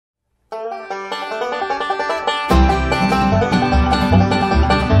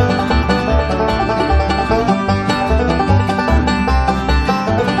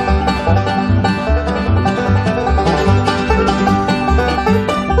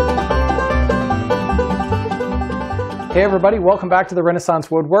Hey everybody, welcome back to the Renaissance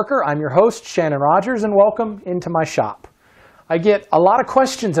Woodworker. I'm your host, Shannon Rogers, and welcome into my shop. I get a lot of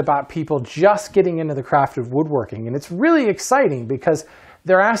questions about people just getting into the craft of woodworking, and it's really exciting because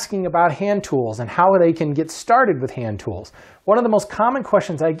they're asking about hand tools and how they can get started with hand tools. One of the most common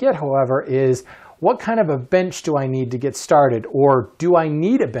questions I get, however, is what kind of a bench do I need to get started, or do I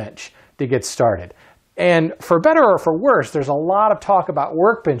need a bench to get started? And for better or for worse, there's a lot of talk about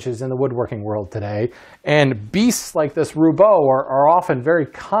workbenches in the woodworking world today, and beasts like this Roubo are often very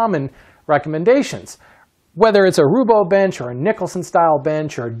common recommendations. Whether it's a Roubo bench or a Nicholson-style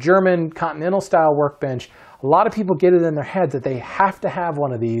bench or a German continental-style workbench, a lot of people get it in their head that they have to have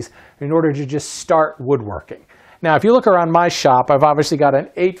one of these in order to just start woodworking. Now, if you look around my shop, I've obviously got an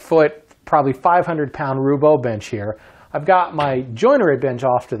 8-foot, probably 500-pound Roubo bench here. I've got my joinery bench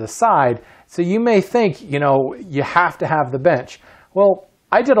off to the side, so you may think, you have to have the bench. Well,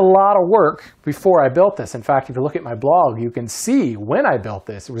 I did a lot of work before I built this. In fact, if you look at my blog, you can see when I built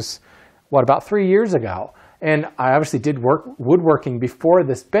this. It was, about 3 years ago. And I obviously did woodworking before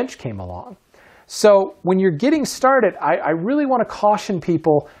this bench came along. So when you're getting started, I really want to caution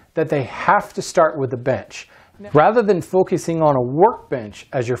people that they have to start with the bench. Rather than focusing on a workbench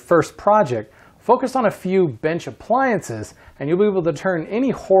as your first project, focus on a few bench appliances, and you'll be able to turn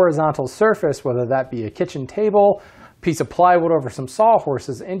any horizontal surface, whether that be a kitchen table, piece of plywood over some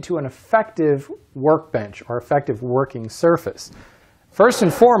sawhorses, into an effective workbench or effective working surface. First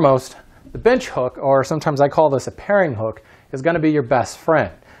and foremost, the bench hook, or sometimes I call this a paring hook, is going to be your best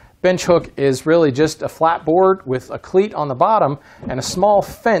friend. Bench hook is really just a flat board with a cleat on the bottom and a small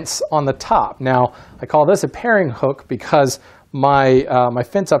fence on the top. Now, I call this a paring hook because my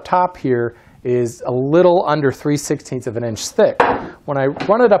fence up top here is a little under 3/16 of an inch thick. When I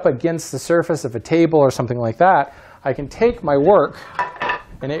run it up against the surface of a table or something like that, I can take my work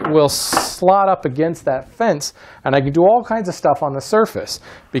and it will slot up against that fence, and I can do all kinds of stuff on the surface.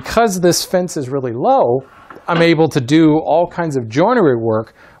 Because this fence is really low, I'm able to do all kinds of joinery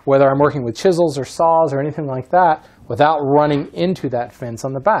work, whether I'm working with chisels or saws or anything like that, without running into that fence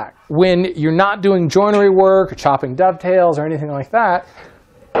on the back. When you're not doing joinery work or chopping dovetails or anything like that,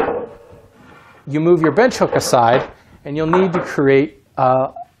 you move your bench hook aside and you'll need to create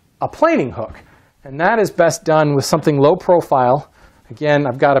a planing hook. And that is best done with something low profile. Again,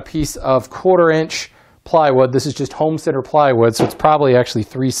 I've got a piece of 1/4 inch plywood. This is just home center plywood, so it's probably actually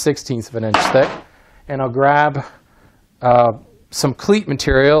 3/16 of an inch thick. And I'll grab some cleat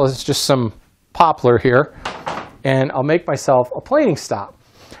material. It's just some poplar here. And I'll make myself a planing stop.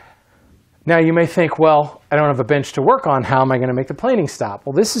 Now you may think, well, I don't have a bench to work on. How am I going to make the planing stop?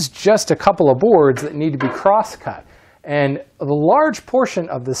 Well, this is just a couple of boards that need to be cross-cut. And the large portion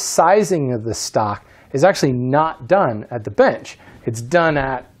of the sizing of the stock is actually not done at the bench. It's done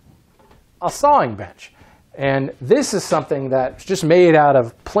at a sawing bench. And this is something that's just made out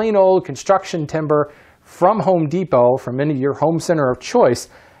of plain old construction timber from Home Depot, from any of your home center of choice.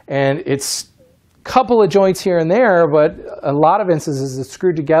 And it's a couple of joints here and there, but a lot of instances it's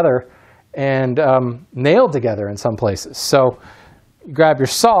screwed together and nailed together in some places. So you grab your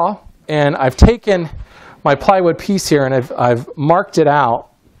saw, and I've taken my plywood piece here and I've marked it out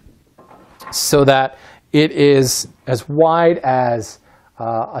so that it is as wide as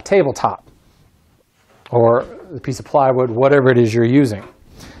a tabletop or a piece of plywood, whatever it is you're using.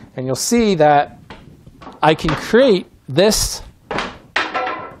 And you'll see that I can create this. I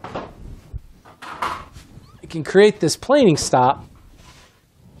can create this planing stop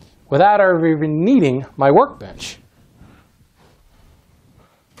without ever even needing my workbench.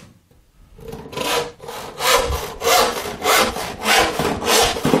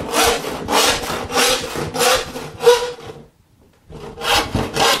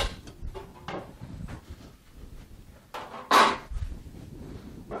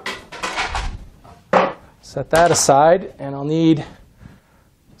 Set that aside, and I'll need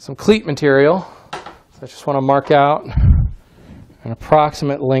some cleat material. So I just want to mark out an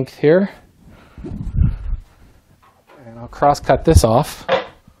approximate length here. And I'll cross-cut this off.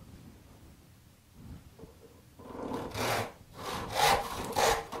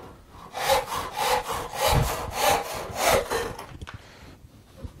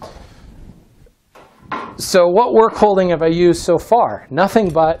 So what work holding have I used so far?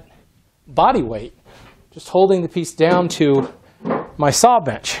 Nothing but body weight. Just holding the piece down to my saw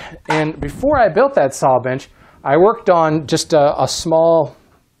bench. And before I built that saw bench, I worked on just a small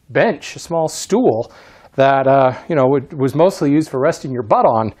bench, a small stool that was mostly used for resting your butt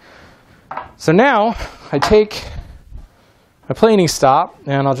on. So now I take my planing stop,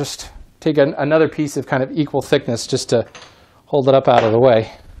 and I'll just take another piece of kind of equal thickness just to hold it up out of the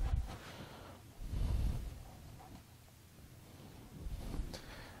way.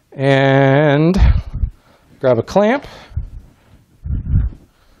 And grab a clamp.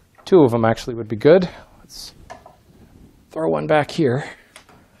 2 of them actually would be good. Let's throw one back here.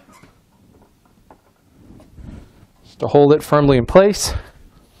 Just to hold it firmly in place.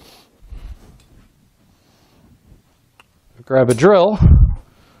 Grab a drill.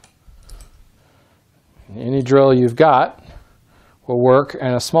 Any drill you've got will work,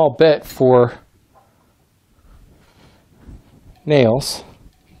 and a small bit for nails.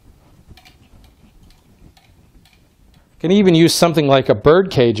 You can even use something like a bird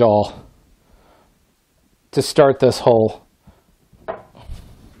cage awl to start this hole.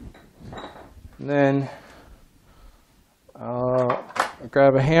 And then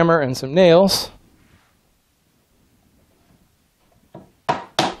grab a hammer and some nails.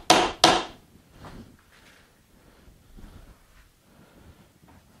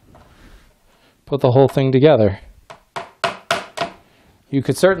 Put the whole thing together. You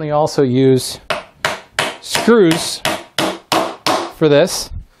could certainly also use screws for this.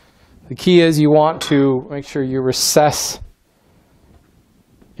 The key is you want to make sure you recess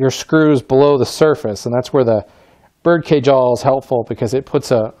your screws below the surface, and that's where the birdcage awl is helpful, because it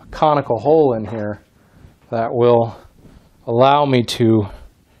puts a conical hole in here that will allow me to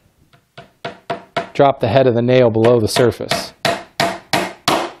drop the head of the nail below the surface.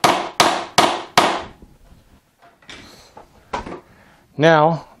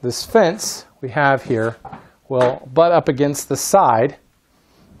 Now, this fence we have here will butt up against the side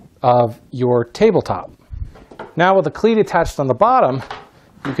of your tabletop. Now, with the cleat attached on the bottom,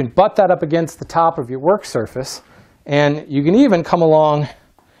 you can butt that up against the top of your work surface, and you can even come along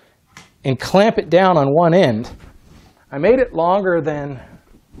and clamp it down on one end. I made it longer than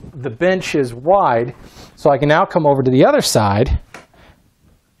the bench is wide, so I can now come over to the other side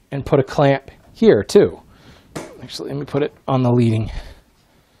and put a clamp here too. Actually, let me put it on the leading.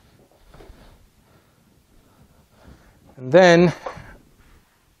 And then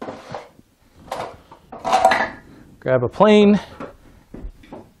grab a plane,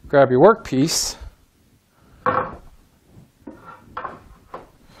 grab your workpiece.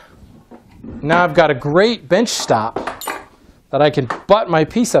 Now I've got a great bench stop that I can butt my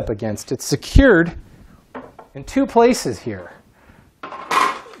piece up against. It's secured in 2 places here,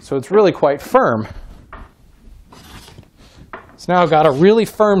 so it's really quite firm. So now I've got a really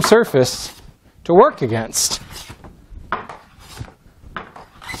firm surface to work against.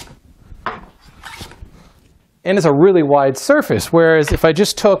 And it's a really wide surface, whereas if I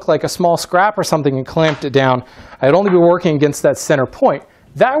just took like a small scrap or something and clamped it down, I'd only be working against that center point.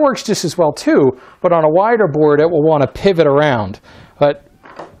 That works just as well too, but on a wider board it will want to pivot around. But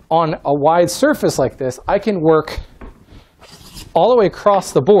on a wide surface like this, I can work all the way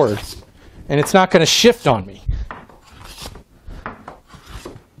across the board, and it's not going to shift on me.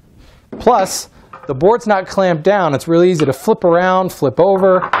 Plus, the board's not clamped down. It's really easy to flip around, flip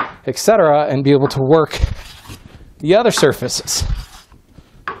over, etc., and be able to work the other surfaces.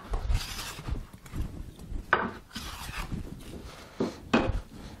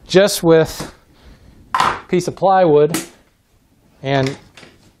 Just with a piece of plywood and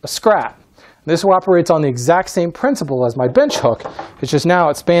a scrap. This operates on the exact same principle as my bench hook. It's just now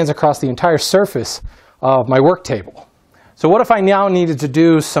it spans across the entire surface of my work table. So what if I now needed to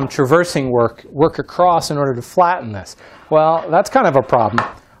do some traversing work across in order to flatten this? Well, that's kind of a problem.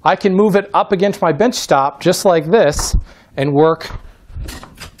 I can move it up against my bench stop just like this and work,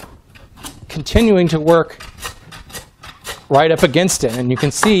 continuing to work right up against it. And you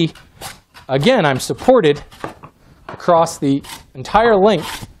can see, again, I'm supported across the entire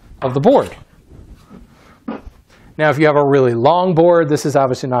length of the board. Now, if you have a really long board, this is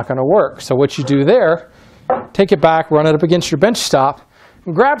obviously not going to work. So what you do there, take it back, run it up against your bench stop,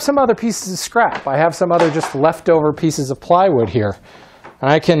 and grab some other pieces of scrap. I have some other just leftover pieces of plywood here.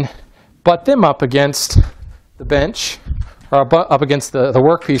 And I can butt them up against the bench, or up against the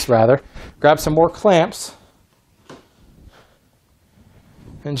workpiece rather. Grab some more clamps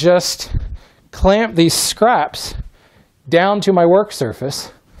and just clamp these scraps down to my work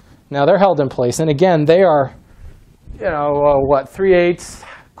surface. Now they're held in place, and again they are, 3/8,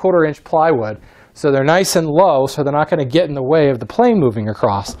 1/4 inch plywood. So they're nice and low, so they're not going to get in the way of the plane moving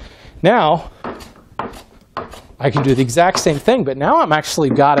across. Now I can do the exact same thing, but now I'm actually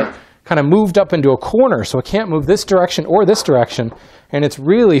got it kind of moved up into a corner, so it can't move this direction or this direction, and it's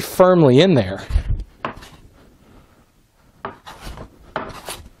really firmly in there.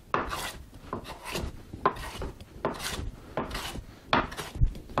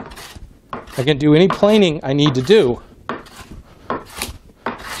 I can do any planing I need to do.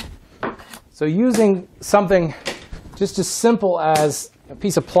 So using something just as simple as a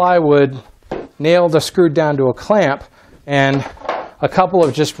piece of plywood nailed or screwed down to a clamp, and a couple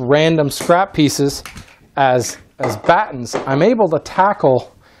of just random scrap pieces as battens, I'm able to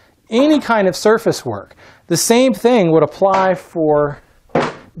tackle any kind of surface work. The same thing would apply for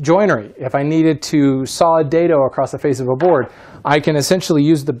joinery. If I needed to saw a dado across the face of a board, I can essentially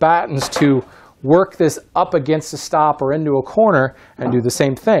use the battens to work this up against a stop or into a corner and do the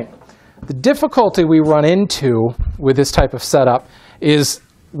same thing. The difficulty we run into with this type of setup is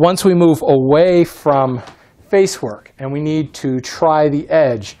once we move away from face work and we need to try the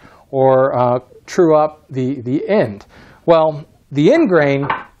edge or true up the end. Well, the end grain,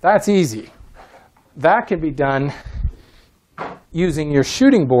 that's easy. That can be done using your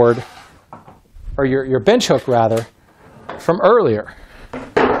shooting board, or your bench hook rather, from earlier.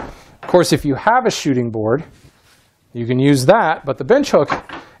 Of course, if you have a shooting board, you can use that, but the bench hook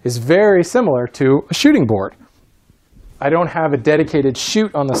is very similar to a shooting board. I don't have a dedicated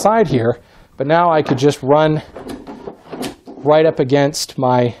chute on the side here, but now I could just run right up against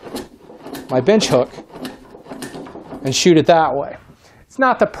my bench hook and shoot it that way. It's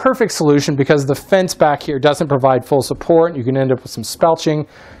not the perfect solution because the fence back here doesn't provide full support. You can end up with some spelching.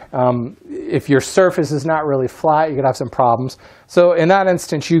 If your surface is not really flat, you could have some problems. So in that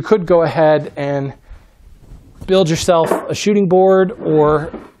instance, you could go ahead and build yourself a shooting board,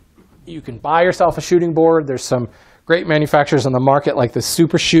 or you can buy yourself a shooting board. There's some great manufacturers on the market like the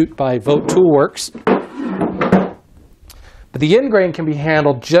Super Shoot by Vote Toolworks. But the end grain can be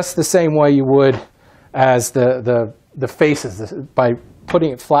handled just the same way you would as the faces, by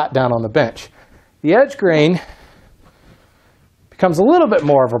putting it flat down on the bench. The edge grain becomes a little bit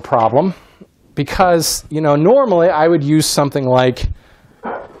more of a problem because, normally I would use something like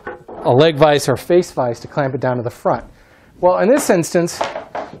a leg vise or face vise to clamp it down to the front. Well, in this instance,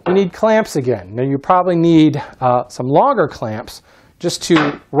 you need clamps again. Now, you probably need some longer clamps just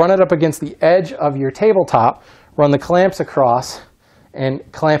to run it up against the edge of your tabletop, run the clamps across, and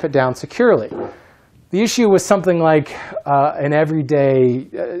clamp it down securely. The issue with something like an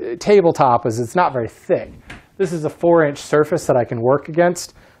everyday tabletop is it's not very thick. This is a 4-inch surface that I can work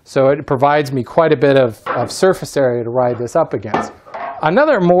against, so it provides me quite a bit of surface area to ride this up against.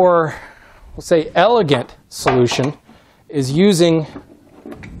 Another more, we'll say, elegant solution is using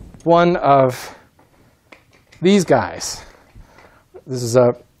one of these guys. This is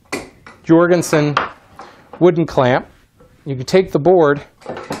a Jorgensen wooden clamp. You can take the board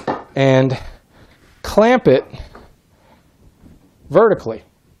and clamp it vertically.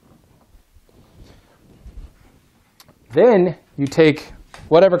 Then you take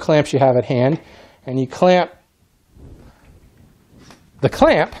whatever clamps you have at hand and you clamp the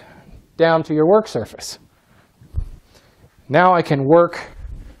clamp down to your work surface. Now I can work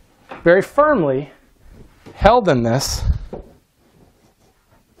very firmly held in this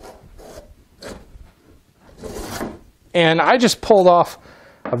and I just pulled off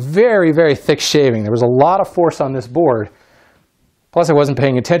a very, very thick shaving. There was a lot of force on this board. Plus I wasn't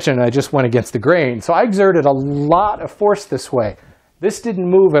paying attention and I just went against the grain. So I exerted a lot of force this way. This didn't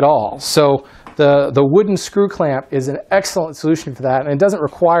move at all. So the wooden screw clamp is an excellent solution for that, and it doesn't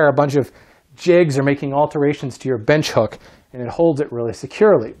require a bunch of jigs or making alterations to your bench hook, and it holds it really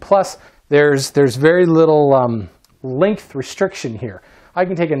securely. Plus there's very little length restriction here. I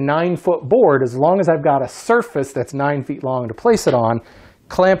can take a 9-foot board as long as I've got a surface that's 9 feet long to place it on,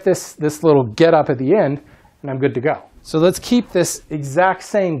 clamp this little get up at the end, and I'm good to go. So let's keep this exact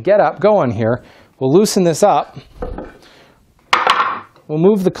same get up going here. We'll loosen this up. We'll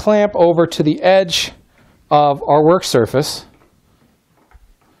move the clamp over to the edge of our work surface.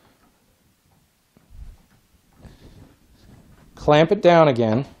 Clamp it down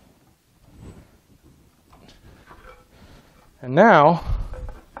again. And now,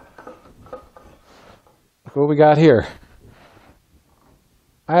 look what we got here.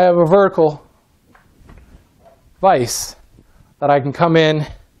 I have a vertical vise that I can come in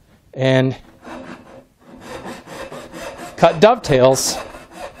and cut dovetails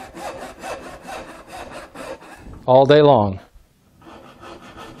all day long.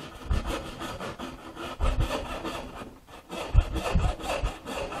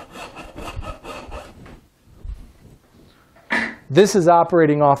 This is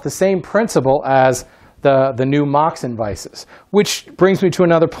operating off the same principle as the new Moxon vices, which brings me to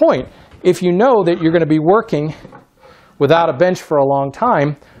another point. If you know that you're going to be working without a bench for a long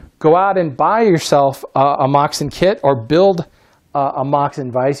time, go out and buy yourself a Moxon kit or build a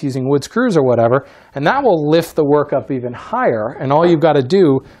Moxon vise using wood screws or whatever, and that will lift the work up even higher, and all you've got to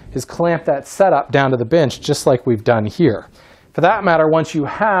do is clamp that setup down to the bench just like we've done here. For that matter, once you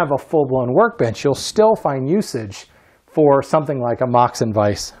have a full-blown workbench, you'll still find usage for something like a Moxon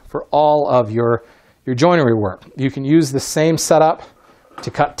vise for all of your joinery work. You can use the same setup to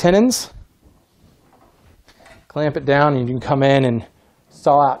cut tenons, clamp it down, and you can come in and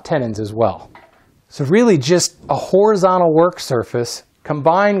saw out tenons as well. So really just a horizontal work surface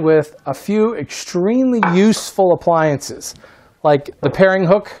combined with a few extremely useful appliances like the paring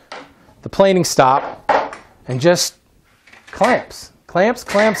hook, the planing stop, and just clamps,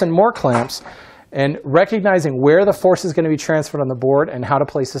 and more clamps, and recognizing where the force is going to be transferred on the board and how to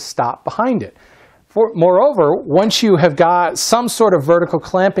place a stop behind it. Moreover, once you have got some sort of vertical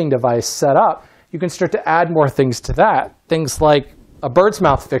clamping device set up, you can start to add more things to that. Things like a bird's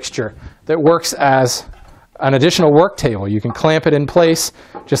mouth fixture that works as an additional work table. You can clamp it in place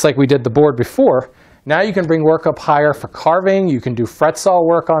just like we did the board before. Now you can bring work up higher for carving. You can do fret saw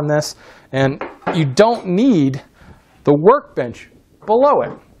work on this. And you don't need the workbench below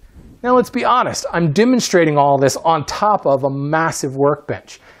it. Now let's be honest. I'm demonstrating all this on top of a massive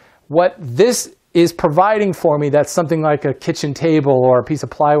workbench. What this is providing for me that something like a kitchen table or a piece of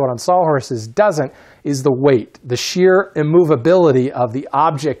plywood on sawhorses doesn't is the weight, the sheer immovability of the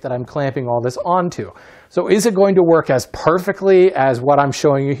object that I'm clamping all this onto. So is it going to work as perfectly as what I'm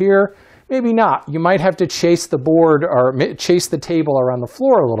showing you here? Maybe not. You might have to chase the board or chase the table around the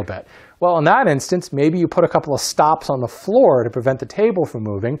floor a little bit. Well, in that instance, maybe you put a couple of stops on the floor to prevent the table from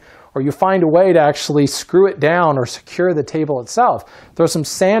moving, or you find a way to actually screw it down or secure the table itself. Throw some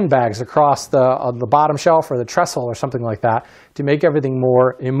sandbags across the bottom shelf or the trestle or something like that to make everything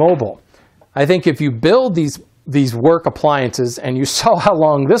more immobile. I think if you build these work appliances, and you saw how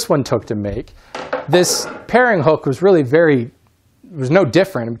long this one took to make, this paring hook was really was no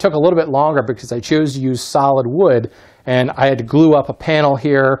different. It took a little bit longer because I chose to use solid wood, and I had to glue up a panel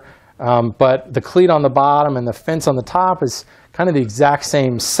here. But the cleat on the bottom and the fence on the top is kind of the exact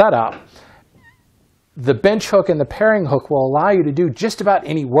same setup. The bench hook and the paring hook will allow you to do just about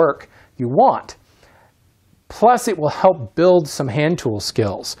any work you want. Plus, it will help build some hand tool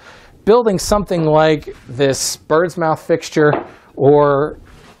skills. Building something like this bird's mouth fixture or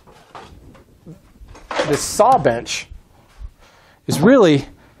this saw bench is really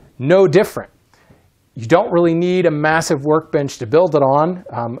no different. You don't really need a massive workbench to build it on.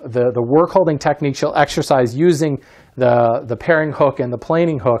 The work holding techniques you'll exercise using the paring hook and the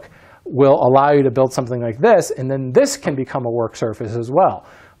planing hook will allow you to build something like this, and then this can become a work surface as well.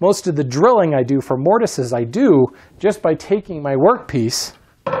 Most of the drilling I do for mortises I do just by taking my workpiece,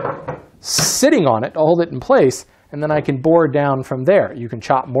 sitting on it to hold it in place, and then I can bore down from there. You can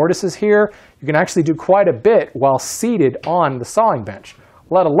chop mortises here. You can actually do quite a bit while seated on the sawing bench,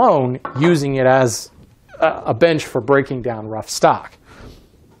 let alone using it as a bench for breaking down rough stock.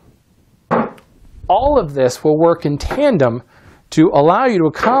 All of this will work in tandem to allow you to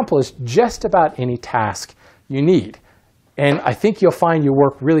accomplish just about any task you need. And I think you'll find you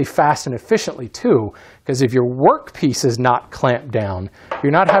work really fast and efficiently too, because if your workpiece is not clamped down,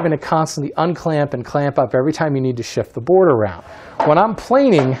 you're not having to constantly unclamp and clamp up every time you need to shift the board around. When I'm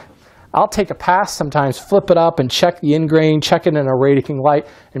planing, I'll take a pass sometimes, flip it up and check the end grain, check it in a radiating light,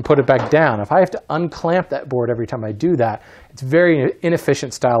 and put it back down. If I have to unclamp that board every time I do that, it's a very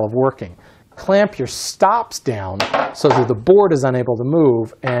inefficient style of working. Clamp your stops down so that the board is unable to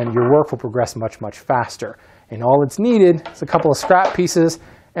move and your work will progress much, much faster. And all that's needed is a couple of scrap pieces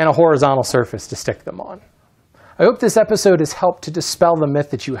and a horizontal surface to stick them on. I hope this episode has helped to dispel the myth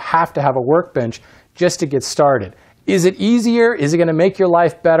that you have to have a workbench just to get started. Is it easier? Is it going to make your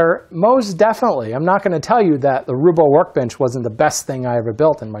life better? Most definitely. I'm not going to tell you that the Rubo workbench wasn't the best thing I ever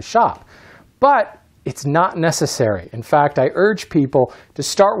built in my shop. But it's not necessary. In fact, I urge people to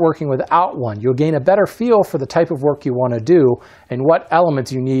start working without one. You'll gain a better feel for the type of work you want to do and what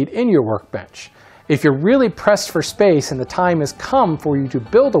elements you need in your workbench. If you're really pressed for space and the time has come for you to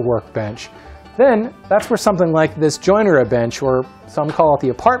build a workbench, then that's where something like this joinery bench, or some call it the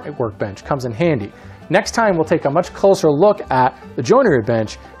apartment workbench, comes in handy. Next time, we'll take a much closer look at the joinery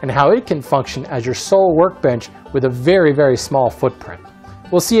bench and how it can function as your sole workbench with a very, very small footprint.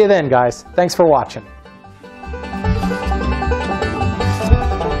 We'll see you then, guys. Thanks for watching.